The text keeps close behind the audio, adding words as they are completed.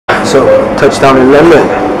So, touchdown in London.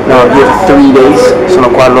 Now I'm here for 3 days. Sono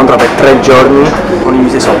qua a Londra per 3 giorni. I want to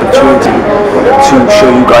use this opportunity to show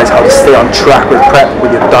you guys how to stay on track with prep,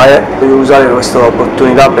 with your diet. Voglio usare questa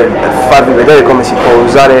opportunità per farvi vedere come si può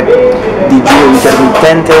usare digiuno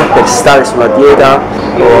intermittente per stare sulla dieta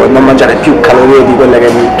o non mangiare più calorie di quelle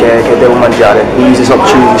che devo mangiare. We use this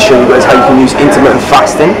opportunity to show you guys how you can use intermittent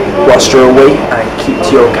fasting whilst you're away and keep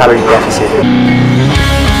to your calorie deficit.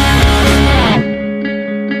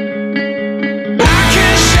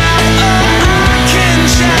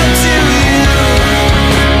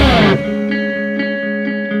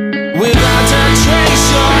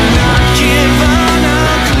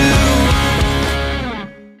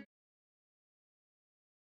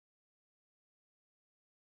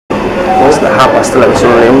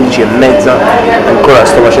 Sono le 11:30, ancora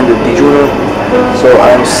sto facendo il digiuno, so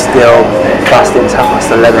I'm still fasting. It's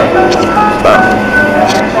 11:30.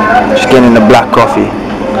 Just getting the black coffee,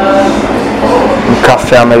 un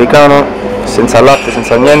caffè americano, senza latte,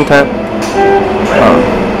 senza niente.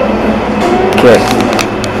 Okay,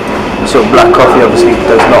 so black coffee obviously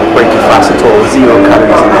does not break your fast at all, 0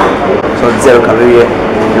 calories in it. Sono 0 calorie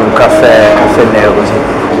in un caffè nero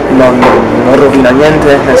così. Non rovina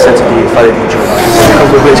niente nel senso di fare digiuno.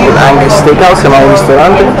 Come place called Angus Steakhouse, siamo a un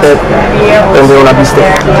ristorante per prendere una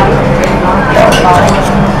bistecca.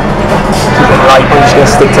 Super light, we're just gonna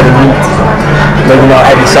stick to the meat, maybe not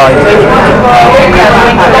heavy side.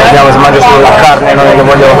 Vediamo se mangio solo la carne, non è che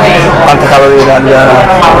voglio tante calorie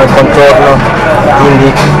nel contorno,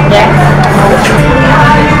 quindi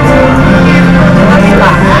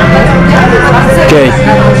ok,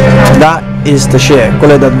 that is the share,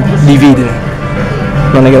 quello è da dividere,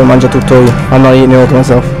 non è che lo mangio tutto io, I'm not eating it all to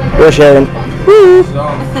myself, we're sharing.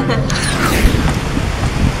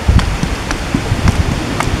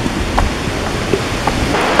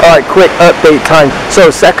 Alright, quick update time. So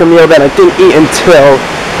second meal then, I didn't eat until,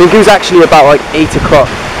 I think it was actually about like 8 o'clock.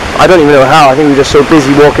 I don't even know how, I think we were just so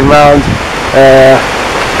busy walking around,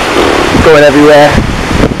 going everywhere.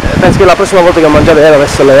 Penso che la prossima volta che mangiare era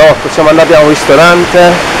verso le 8. Siamo andati a un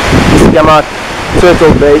ristorante che si chiama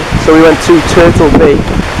Turtle Bay, so we went to Turtle Bay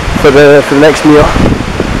for the next meal,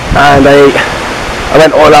 and I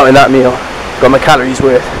went all out in that meal, got my calories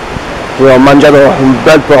worth. Ho mangiato un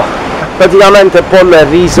bel po', praticamente pollo e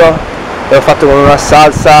riso, l'ho fatto con una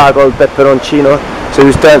salsa col peperoncino, so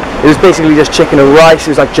it was basically just chicken and rice. It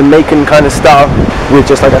was like Jamaican kind of style with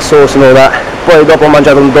just like a sauce and all that. Poi dopo ho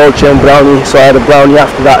mangiato un dolce e un brownie, so I had a brownie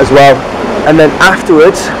after that as well. And then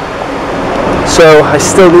afterwards, so I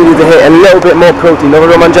still needed to hit a little bit more protein.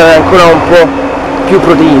 Dovevo mangiare ancora un po' più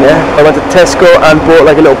proteine. I went to Tesco and bought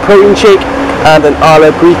like a little protein shake and an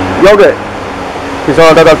olive Greek yogurt. Mi sono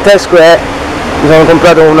andato al Tesco e mi sono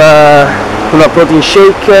comprato una protein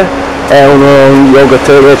shake e un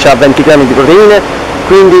yogurt che ha 20 grammi di proteine,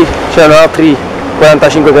 quindi c'erano altri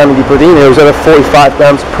 45 grammi di proteine. There was over 45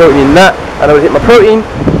 grams of protein in that, and I would hit my protein.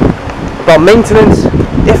 About maintenance,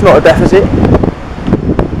 if not a deficit,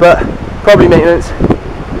 but probably maintenance.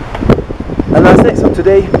 And that's it. So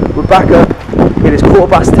today we're back up. It is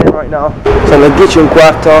 10:15 right now. Sono le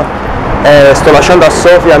 10:15 e sto lasciando a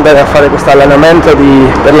Sofia andare a fare questo allenamento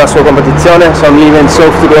per la sua competizione. So I'm leaving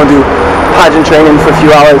Sophie to go and do pageant training for a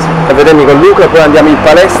few hours e vedermi con Luca, poi andiamo in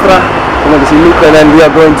palestra, come to see Luca, and then we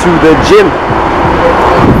are going to the gym.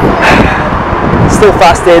 Still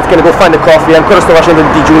fasted, gonna go find a coffee. Ancora sto facendo il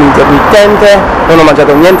digiuno intermittente, non ho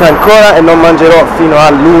mangiato niente ancora e non mangerò fino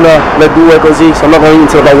all'1, le 2 così, so I'm not going to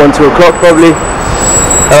eat until about 1-2 o'clock probably.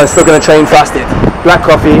 I'm still gonna train fasted. Black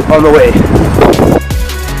coffee on the way.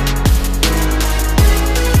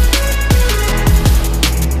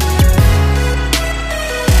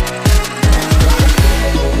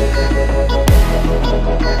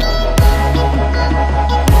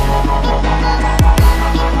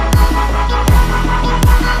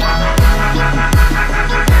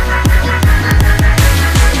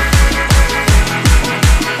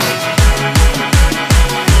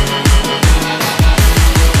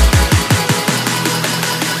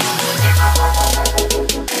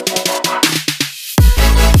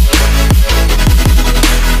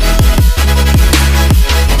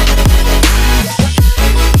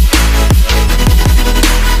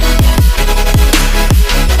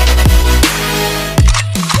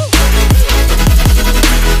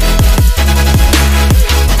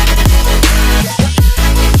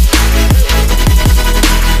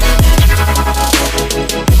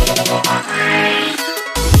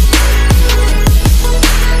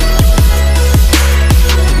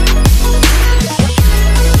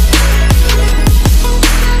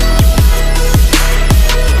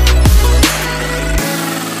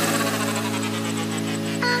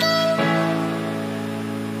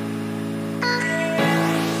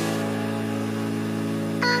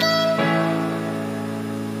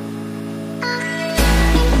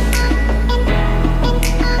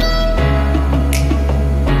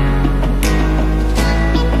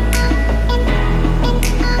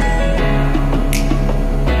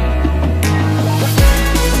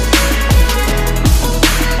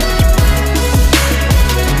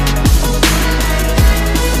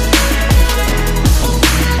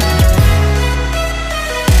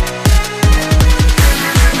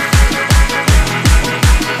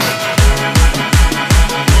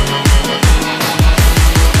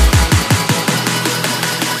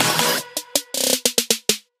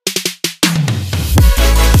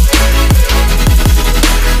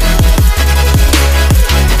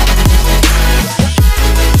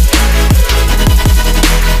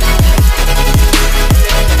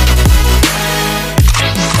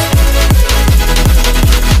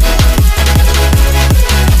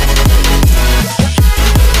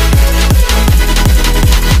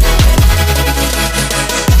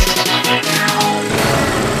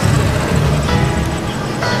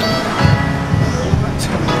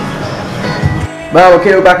 Well,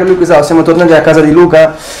 okay, we're back at Luca's house. Siamo tornati a casa di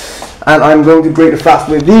Luca and I'm going to break the fast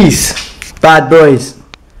with these bad boys.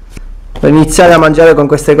 Per iniziare a mangiare con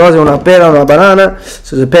queste cose, una pera, una banana,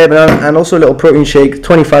 so the pear banana and also a little protein shake,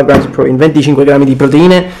 25 grams of protein, 25 grammi di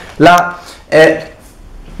proteine. Là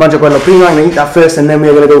mangio quello prima, I'm gonna eat that first and then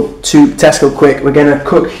we're gonna go to Tesco quick. We're gonna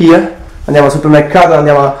cook here. Andiamo al supermercato,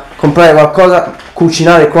 andiamo a comprare qualcosa,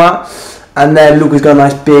 cucinare qua and then Luca's got a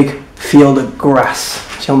nice big field of grass.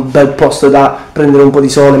 C'è un bel posto da prendere un po' di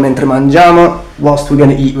sole mentre mangiamo. Whilst we're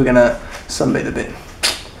gonna eat, we're gonna sunbathe a bit.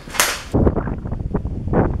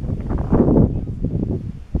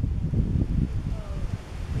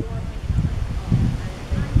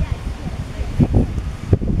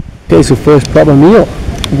 Okay, so first proper meal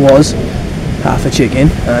was half a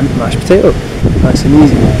chicken and mashed potato. Nice and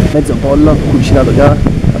easy. Mezzo pollo cucinato già,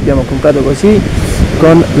 abbiamo comprato così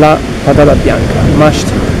con la patata bianca,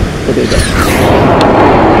 mashed potato.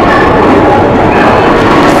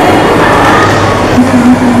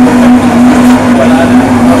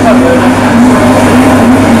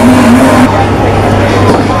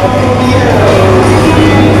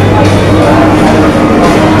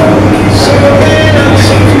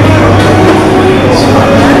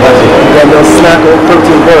 Snack of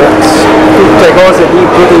protein works, tutte cose di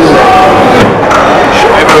proteine. Show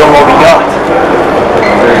everyone what we got.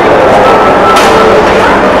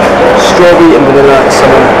 Strawberry and vanilla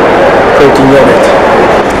some protein yogurt.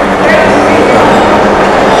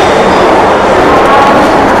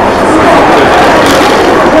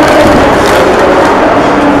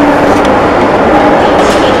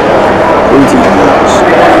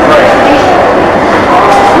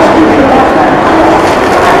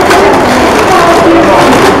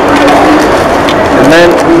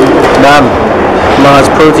 Bam, Mars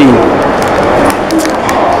protein.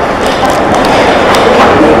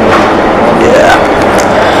 Yeah.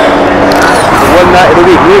 One night of the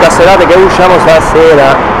week. L'unica serata che usciamo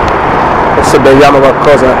stasera. Adesso beviamo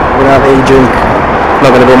qualcosa. We're gonna have a drink.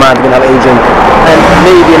 Not gonna go mad, we're gonna have a drink. And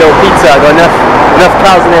maybe a little pizza. Got enough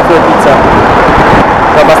calories in there for a pizza.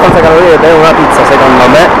 C'è abbastanza calorie per una pizza secondo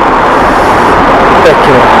me.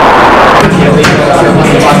 Perché?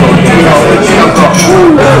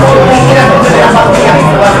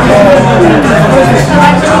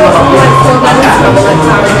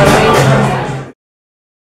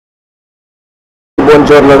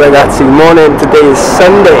 Buongiorno ragazzi, good morning, today is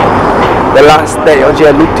Sunday, the last day, oggi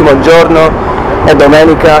è l'ultimo giorno, è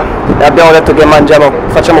domenica e abbiamo detto che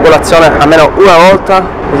facciamo colazione almeno una volta.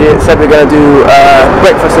 We said we're going to do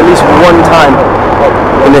breakfast at least one time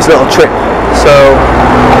in this little trip, so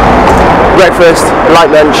breakfast, light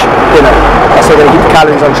lunch, dinner, that's how we're going to keep the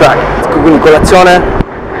calories on track. Quindi colazione,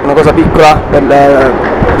 una cosa piccola per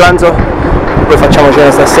il pranzo, poi facciamo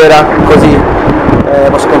cena stasera, così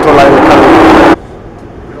posso controllare le calorie.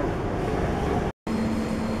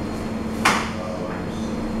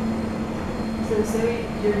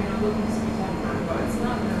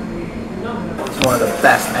 It's one of the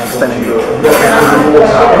best eggs Benedict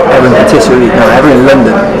ever in patisserie, no, ever in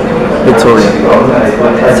London, Victoria.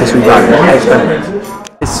 Patisserie bar, eggs Benedict.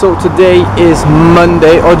 So today is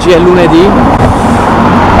Monday, oggi è lunedì.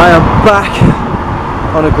 I am back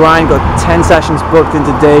on a grind, got 10 sessions booked in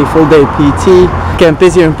today, full day PT. Getting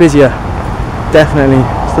busier and busier, definitely.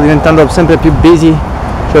 Sto diventando sempre più busy,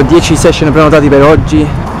 ho 10 session prenotati per oggi.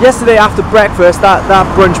 Yesterday after breakfast, that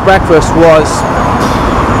brunch breakfast was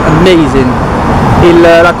amazing.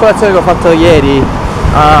 La colazione che ho fatto ieri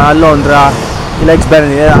a Londra, il eggs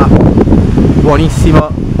Benedict, era buonissimo.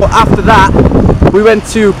 But after that we went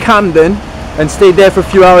to Camden and stayed there for a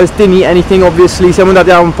few hours, didn't eat anything obviously. Siamo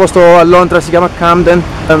andati a un posto a Londra, si chiama Camden,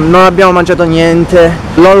 non abbiamo mangiato niente,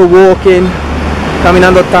 a lot of walking,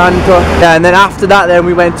 camminando tanto. Yeah, and then after that then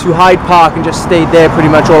we went to Hyde Park and just stayed there pretty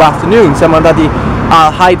much all afternoon. Siamo andati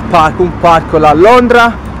a Hyde Park, un parco là a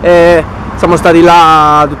Londra, e siamo stati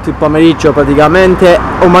là tutto il pomeriggio praticamente.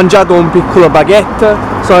 Ho mangiato un piccolo baguette,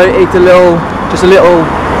 so I ate just a little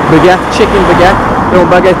baguette, chicken baguette, un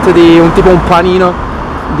baguette di un tipo un panino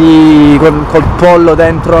col pollo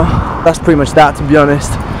dentro. That's pretty much that, to be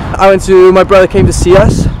honest. My brother came to see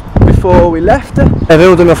us before we left. È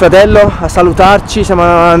venuto mio fratello a salutarci, siamo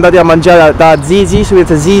andati a mangiare da Zizi, so we went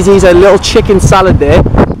to Zizi's, a little chicken salad there.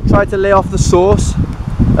 Tried to lay off the sauce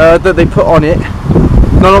that they put on it.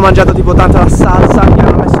 Non ho mangiato tipo tanta la salsa che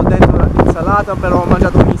hanno messo dentro l'insalata, però ho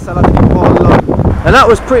mangiato un'insalata di pollo. And that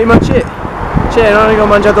was pretty much it. Cioè non è che ho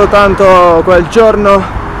mangiato tanto quel giorno,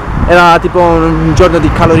 era tipo un giorno di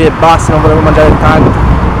calorie basse, non volevo mangiare tanto.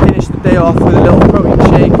 Finished the day off with a little protein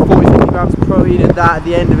shake, 40-50 grams of protein, and that at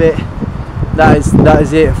the end of it that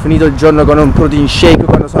is it. Ho finito il giorno con un protein shake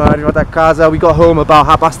quando sono arrivato a casa. We got home about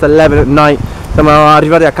 11:30 at night. Siamo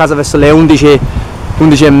arrivati a casa verso le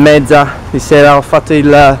 11:30 di sera. Ho fatto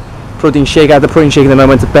il protein shake, I had the protein shake and then I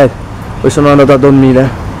went to bed. Poi sono andato a dormire.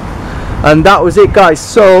 And that was it, guys.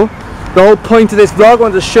 So the whole point of this vlog, I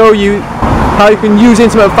wanted to show you how you can use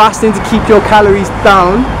intermittent fasting to keep your calories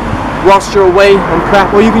down whilst you're away on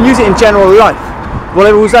prep, or you can use it in general life.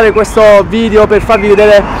 Volevo usare questo video per farvi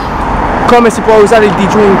vedere come si può usare il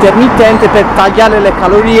digiuno intermittente per tagliare le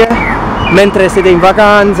calorie mentre siete in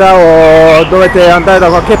vacanza o dovete andare da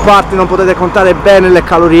qualche parte, non potete contare bene le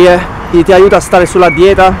calorie. Ti aiuta a stare sulla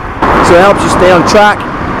dieta, so it helps you stay on track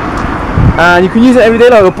and you can use it every day.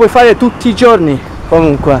 Lo puoi fare tutti i giorni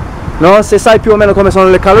comunque, no? Se sai più o meno come sono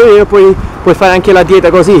le calorie puoi fare anche la dieta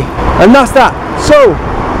così. And that's that. So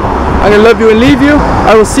I'm gonna love you and leave you.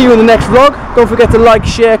 I will see you in the next vlog. Don't forget to like,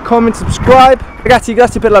 share, comment, subscribe. Ragazzi,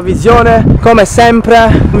 grazie per la visione. Come sempre,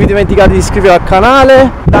 non vi dimenticate di iscrivervi al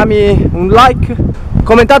canale, dammi un like,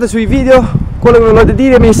 commentate sui video quello che volete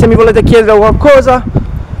dirmi, se mi volete chiedere qualcosa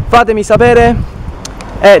fatemi sapere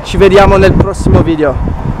e ci vediamo nel prossimo video.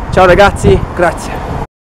 Ciao ragazzi, grazie.